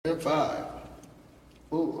5,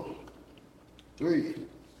 4, 3,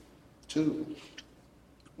 2,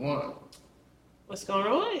 1. What's going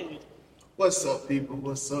on? What's up, people?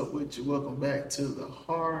 What's up with you? Welcome back to the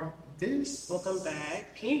Hardest. Welcome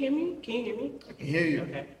back. Can you hear me? I can hear you.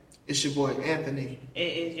 Okay. It's your boy Anthony. It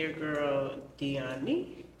is your girl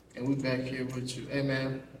Deani. And we back here with you. Hey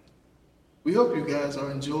man, we hope you guys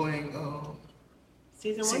are enjoying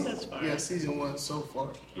Season 1 thus far. Yeah, season 1 so far.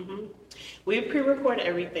 Mm-hmm. We pre-recorded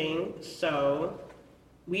everything, so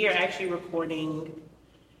we are actually recording.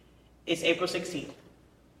 It's April 16th.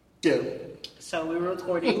 Yeah. So we're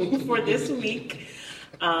recording for this week.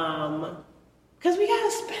 Because we got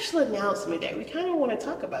a special announcement that we kind of want to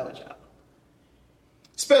talk about with y'all.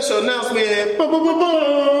 Special announcement.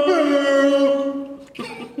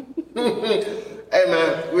 Hey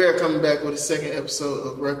man, we are coming back with a second episode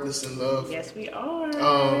of Reckless in Love. Yes, we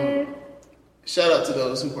are. Shout out to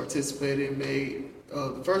those who participated and made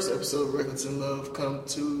the first episode of Reckless in Love come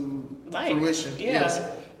to fruition. Yeah. Yes.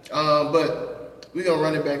 But we're gonna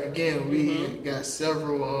run it back again. We got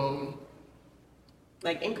several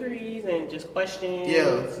like inquiries and just questions.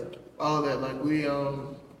 Yeah, all that. Like we a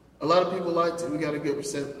lot of people liked it. We got a good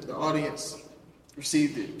reception. The audience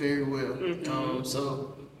received it very well.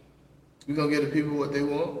 So we're going to give the people what they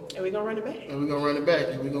want. And we're going to run it back. And we're going to run it back.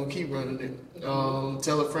 And we're going to keep running it.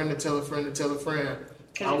 Tell a friend to tell a friend to tell a friend.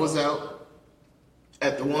 I was out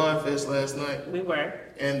at the Wine Fest last night. We were.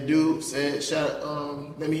 And dude said,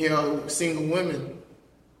 let me hear all single women.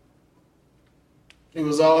 It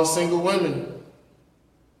was all single women.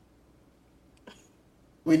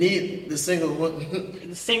 We need the single women.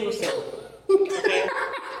 The single. Okay?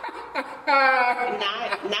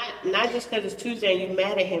 Not just because it's Tuesday and you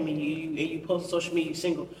mad at him and you post on social media you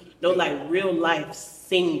single. No, like real life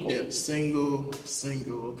single. Yeah, single.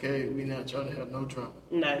 Okay, we not trying to have no drama.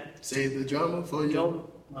 No. Save the drama for you. Your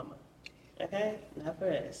mama. Okay, not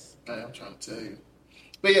for us. I'm trying to tell you.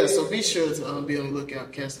 But yeah, so be sure to be on the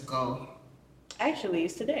lookout. Cast a call. Actually,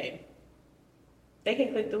 it's today. They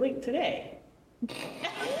can click the link today.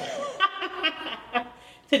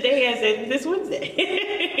 Today, as in this Wednesday.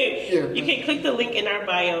 Yeah. You can click the link in our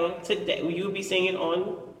bio today. You will be seeing it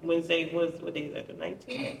on Wednesday. What day is that? The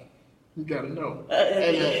 19th? You gotta know.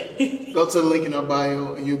 And, go to the link in our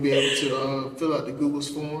bio, and you'll be able to fill out the Google's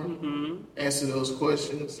form, answer those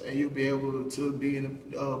questions, and you'll be able to be in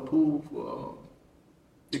the pool for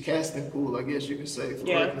the casting pool, I guess you could say, for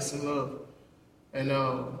Reckless in Love. And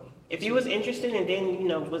if you was interested and then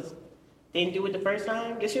didn't do it the first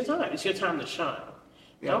time, it's your time. It's your time to shine.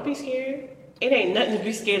 Yeah. Don't be scared. It ain't nothing to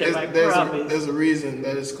be scared of, I promise. There's a reason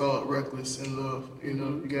that it's called Reckless in Love. You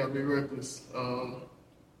know, you gotta be reckless.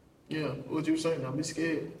 Yeah, what you saying? Don't be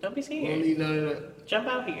scared. Don't be scared. You don't need none of that. Jump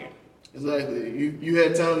out here. Exactly. You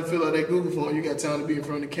had time to fill out that Google form. You got time to be in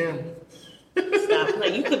front of the camera. Stop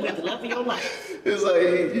playing. You could be the love of your life. It's like,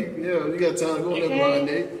 you got time to go on that blind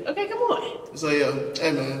date. Okay, come on. So yeah,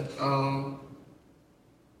 hey man,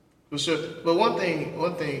 for sure. But one thing,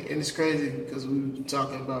 and it's crazy because we were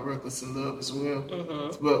talking about Reckless in Love as well.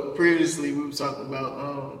 But previously we were talking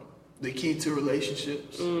about the key to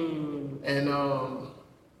relationships and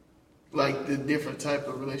like the different type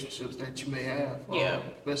of relationships that you may have.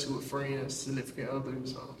 Especially with friends, significant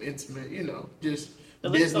others, intimate, just the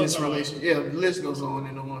business relationship. Yeah, the list goes on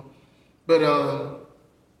and on. But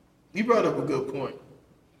you brought up a good point,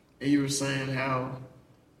 and you were saying how,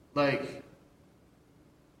 like,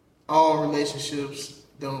 all relationships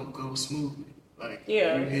don't go smoothly. Like, you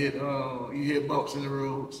hit bumps in the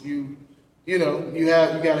roads. You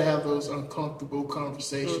gotta have those uncomfortable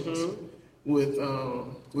conversations with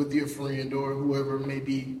your friend or whoever may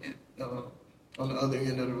be on the other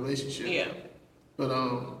end of the relationship. Yeah. But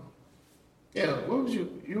what was you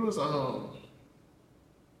was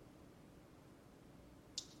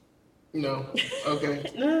No. Okay.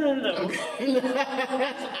 No. Okay. I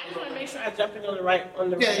just want to make sure I jump in on the right.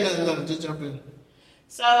 No, just jump in.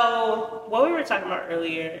 So what we were talking about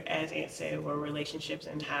earlier, as Aunt said, were relationships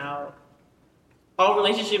and how all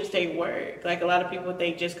relationships take work. Like a lot of people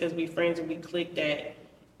think just because we friends and we click that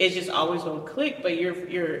it's just always gonna click, but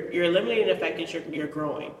you're eliminating the fact that you're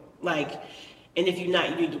growing. Like. And if you're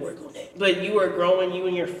not, you need to work on that. But you are growing, you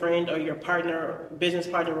and your friend or your partner, business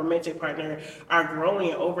partner, romantic partner are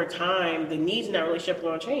growing. And over time, the needs in that relationship are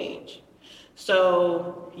going to change.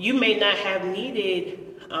 So you may not have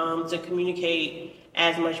needed to communicate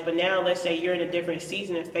as much, but now let's say you're in a different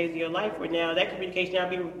season and phase of your life where now that communication now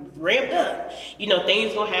be ramped up.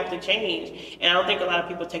 Things going to have to change. And I don't think a lot of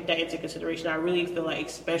people take that into consideration. I really feel like,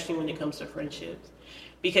 especially when it comes to friendships.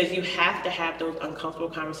 Because you have to have those uncomfortable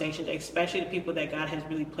conversations, especially the people that God has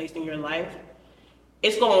really placed in your life.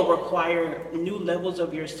 it's going to require new levels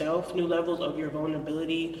of yourself, new levels of your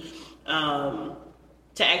vulnerability, to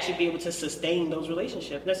actually be able to sustain those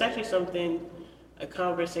relationships. That's actually a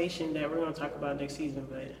conversation that we're going to talk about next season.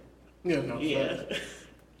 But yeah.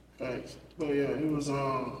 Thanks. But yeah, it was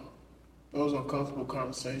those uncomfortable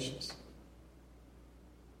conversations.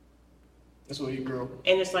 That's where you grow.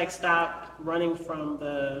 And it's like, stop running from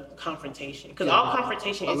the confrontation, because all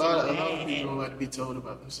confrontation is bad. A lot of people don't like to be told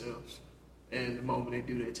about themselves, and the moment they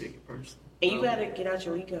do, they take it personal. And you gotta get out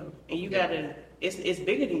your ego, and you gotta. It's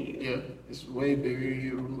bigger than you. Yeah, it's way bigger.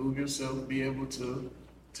 You remove yourself, be able to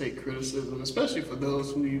take criticism, especially for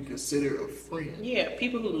those who you consider a friend. Yeah,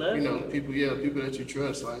 people who love you. People that you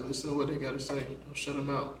trust. Like, listen to what they gotta say. Don't shut them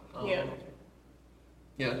out.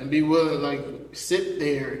 Yeah, and be willing, like, sit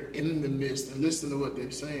there in the midst and listen to what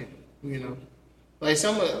they're saying. Like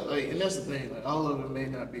and that's the thing. Like, all of it may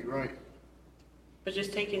not be right. But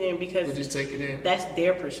just take it in, because that's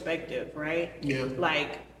their perspective, right? Yeah.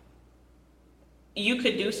 Like, you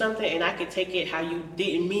could do something and I could take it how you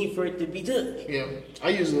didn't mean for it to be done. Yeah. I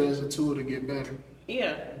use it as a tool to get better.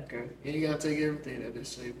 Yeah. Okay. You ain't gotta take everything that they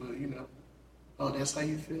say, but oh, that's how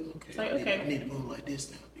you feel? Okay. It's like, I need to move like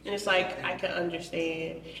this now. And it's like, I can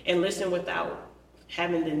understand and listen without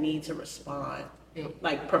having the need to respond. Yeah.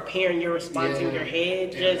 Like, preparing your response in your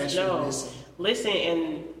head. Just listen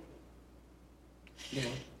and... Yeah.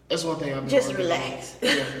 That's one thing I've been just relax.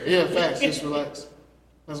 Yeah, facts. Just relax.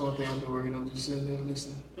 That's one thing I've been working on. Just sitting there and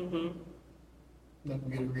listening. Mm-hmm. Never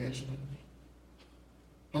get a reaction.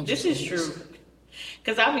 This is true.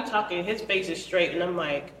 Because I'll be talking, his face is straight, and I'm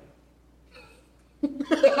like...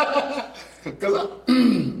 Because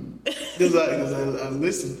I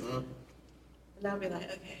listen. And I'll be like,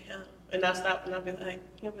 okay. And I'll stop, and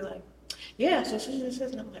he'll be like, yeah, so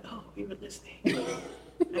and I'm like, oh, you were listening.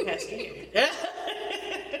 I got scared.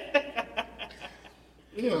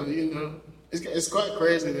 It's quite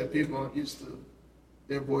crazy that people aren't used to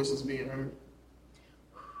their voices being heard.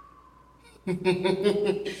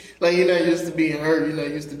 Like, you're not used to being heard. You're not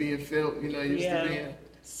used to being felt. You're not used to being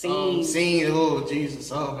seen. Oh,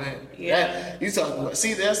 Jesus. Oh, man. Yeah. You talking about.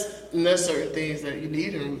 See, that's certain things that you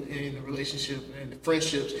need in a relationship and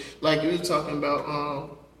friendships. Like, you were talking about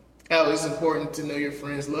how it's important to know your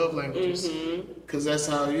friends' love languages. Because that's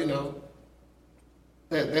how,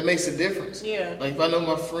 that makes a difference. Yeah. Like, if I know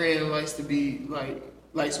my friend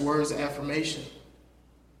likes words of affirmation,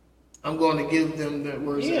 I'm going to give them that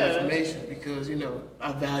words of affirmation because,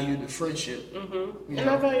 I value the friendship. Mm-hmm. And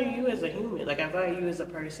I value you as a human. Like, I value you as a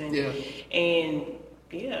person. Yeah. And,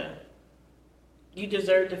 you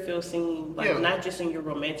deserve to feel seen, not just in your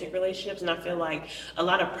romantic relationships. And I feel like a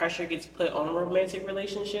lot of pressure gets put on romantic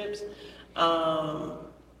relationships,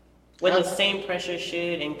 when the same pressure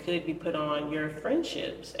should and could be put on your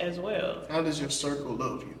friendships as well. How does your circle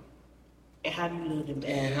love you? And how do you love them back?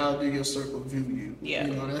 And how do your circle view you? Yeah.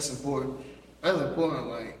 That's important. That's important.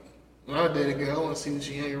 Like, when I date a girl, I want to see what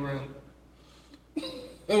she hang around.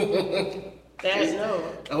 I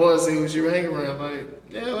want to see what she hang around. Like,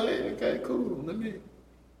 okay, cool.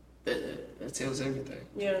 That tells everything.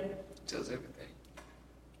 Yeah. It tells everything.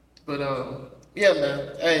 But, man.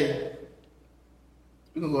 Hey,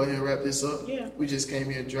 we're going to go ahead and wrap this up. Yeah. We just came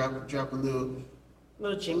here and drop a little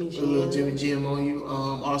Jimmy Jim. A little Jimmy Jim on you.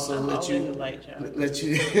 Also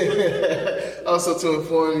also to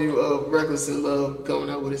inform you of Reckless in Love coming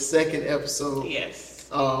out with a second episode. Yes.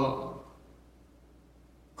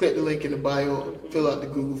 Click the link in the bio, fill out the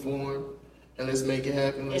Google form, and let's make it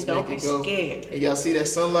happen. Let's make it go. Scared. And y'all see that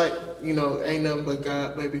sunlight? Ain't nothing but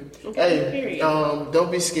God, baby. Okay,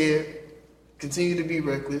 don't be scared. Continue to be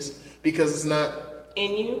reckless because it's not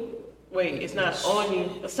in you. Wait, it's not on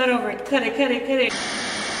you. Start over. Cut it.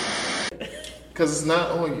 Because it's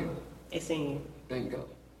not on you. It's in you. Bingo.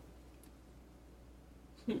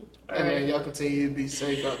 Man, y'all continue to be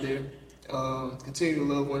safe out there. Continue to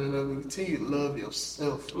love one another. Continue to love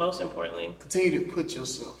yourself. Most importantly. Continue to put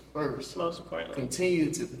yourself first. Most importantly.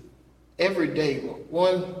 Continue to, every day,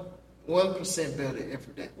 1% better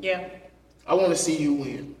every day. Yeah. I want to see you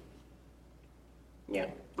win. Yeah.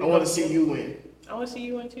 I want to see you win. I want to see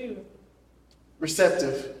you win too.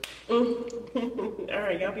 Receptive. All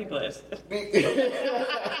right, y'all be blessed.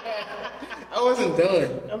 I wasn't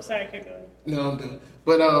done. I'm sorry, keep going. No, I'm done.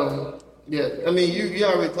 But yeah, I mean, you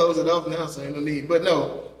already closed it off now, so ain't no need. But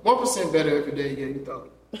no, 1% better every day. Yeah, you thought.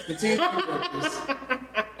 Continue to be reckless,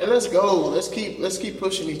 and let's go. Let's keep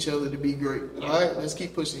pushing each other to be great. All right, let's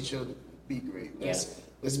keep pushing each other to be great.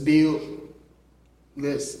 Let's build.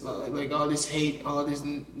 Let's like all this hate,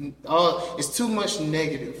 it's too much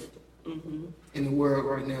negative in the world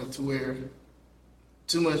right now to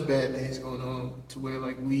too much bad things going on to where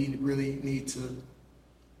like we really need to,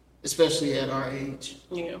 especially at our age.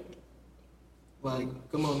 Yeah. Like,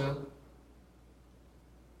 come on now.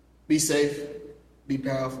 Be safe, be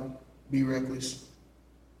powerful, be reckless.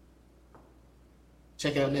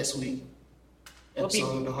 Check out next week.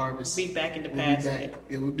 Episode of The Harvest. Be back in the We'll past. be back.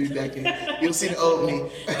 Yeah, we'll be back in. You'll see the old me.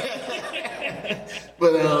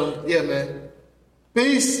 But yeah, man.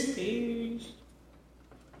 Peace. Peace.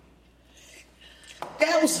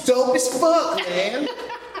 That was dope as fuck, man.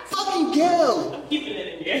 Fucking go. Keeping it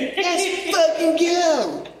in there. Let's fucking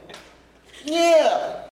go. Yeah.